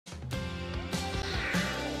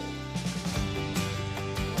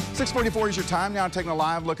6:44 is your time now, taking a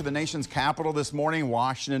live look at the nation's capital this morning.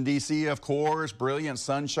 Washington, D.C., of course. Brilliant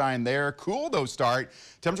sunshine there. Cool, though, start.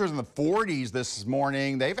 Temperatures in the 40s this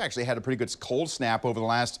morning. They've actually had a pretty good cold snap over the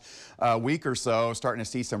last week or so. Starting to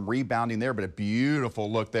see some rebounding there, but a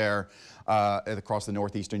beautiful look there across the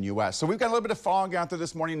northeastern U.S. So we've got a little bit of fog out there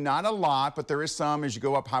this morning. Not a lot, but there is some as you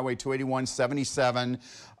go up Highway 281, 77.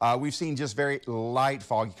 We've seen just very light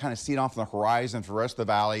fog. You kind of see it off on the horizon for the rest of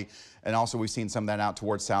the valley. And also we've seen some of that out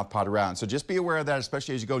towards South Potteraund. So just be aware of that,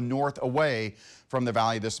 especially as you go north away from the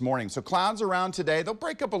valley this morning. So clouds around today. They'll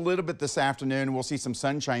break up a little bit this afternoon. We'll see some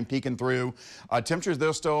sunshine peeking through. Temperatures,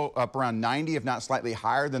 they're still up around 90, if not slightly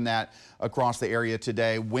higher than that across the area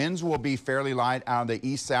today. Winds will be fairly light out of the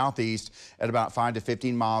east-southeast at about 5 to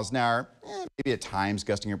 15 miles an hour. Maybe at times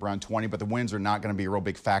gusting up around 20, but the winds are not going to be a real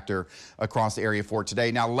big factor across the area for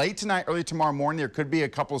today. Now, late tonight, early tomorrow morning, there could be a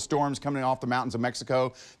couple of storms coming off the mountains of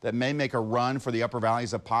Mexico that may make a run for the upper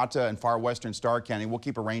valleys of Pata and far western Starr County. We'll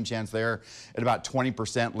keep a rain chance there at about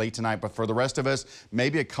 20% late tonight, but for the rest of us,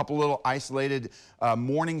 maybe a couple little isolated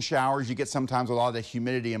morning showers. You get sometimes with a lot of the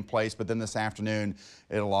humidity in place, but then this afternoon,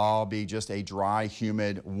 it'll all be just a dry,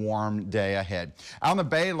 humid, warm day ahead. Out on the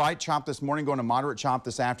bay, light chop this morning, going to moderate chop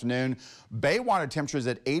this afternoon. Bay water temperature is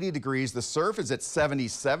at 80 degrees. The surf is at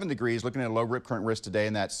 77 degrees. Looking at a low rip current risk today,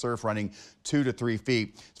 and that surf running 2 to 3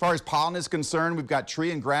 feet. As far as pollen is concerned, we've got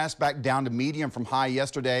tree and grass back down to medium from high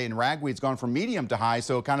yesterday, and ragweed's gone from medium to high,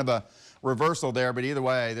 so kind of a reversal there. But either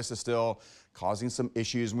way, this is still causing some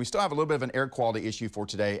issues, and we still have a little bit of an air quality issue for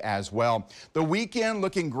today as well. The weekend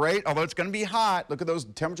looking great, although it's going to be hot. Look at those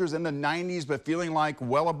temperatures in the 90s, but feeling like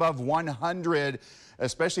well above 100,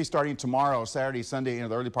 especially starting tomorrow, Saturday, Sunday,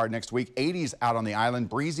 the early part of next week. 80s out on the island,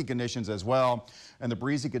 breezy conditions as well, and the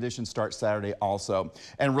breezy conditions start Saturday also.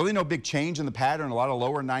 And really no big change in the pattern. A lot of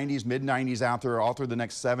lower 90s, mid 90s out there all through the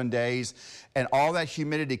next 7 days, and all that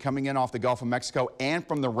humidity coming in off the Gulf of Mexico and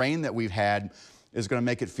from the rain that we've had is going to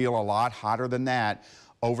make it feel a lot hotter than that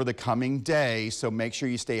over the coming day. So make sure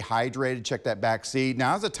you stay hydrated, check that back seat.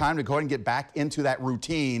 Now's the time to go ahead and get back into that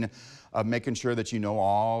routine of making sure that you know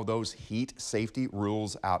all those heat safety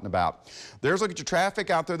rules out and about. There's a look at your traffic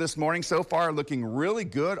out there this morning. So far looking really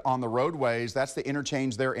good on the roadways. That's the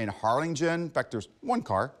interchange there in Harlingen. In fact, there's one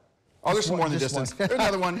car. Oh, there's some more in the distance. There's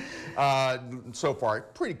another one. So far,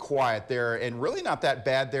 pretty quiet there, and really not that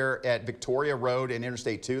bad there at Victoria Road and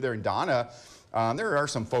Interstate 2 there in Donna. There are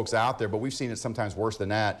some folks out there, but we've seen it sometimes worse than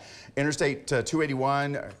that. Interstate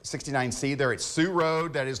 281, 69C there at Sioux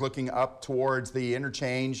Road, that is looking up towards the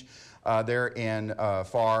interchange there in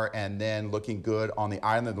Far, and then looking good on the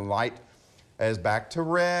island. The light is back to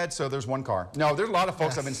red, so there's one car. No, there's a lot of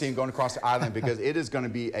folks I've been seeing going across the island because it is going to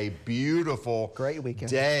be a beautiful great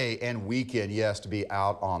weekend. Day and weekend, yes, to be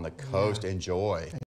out on the coast. Enjoy.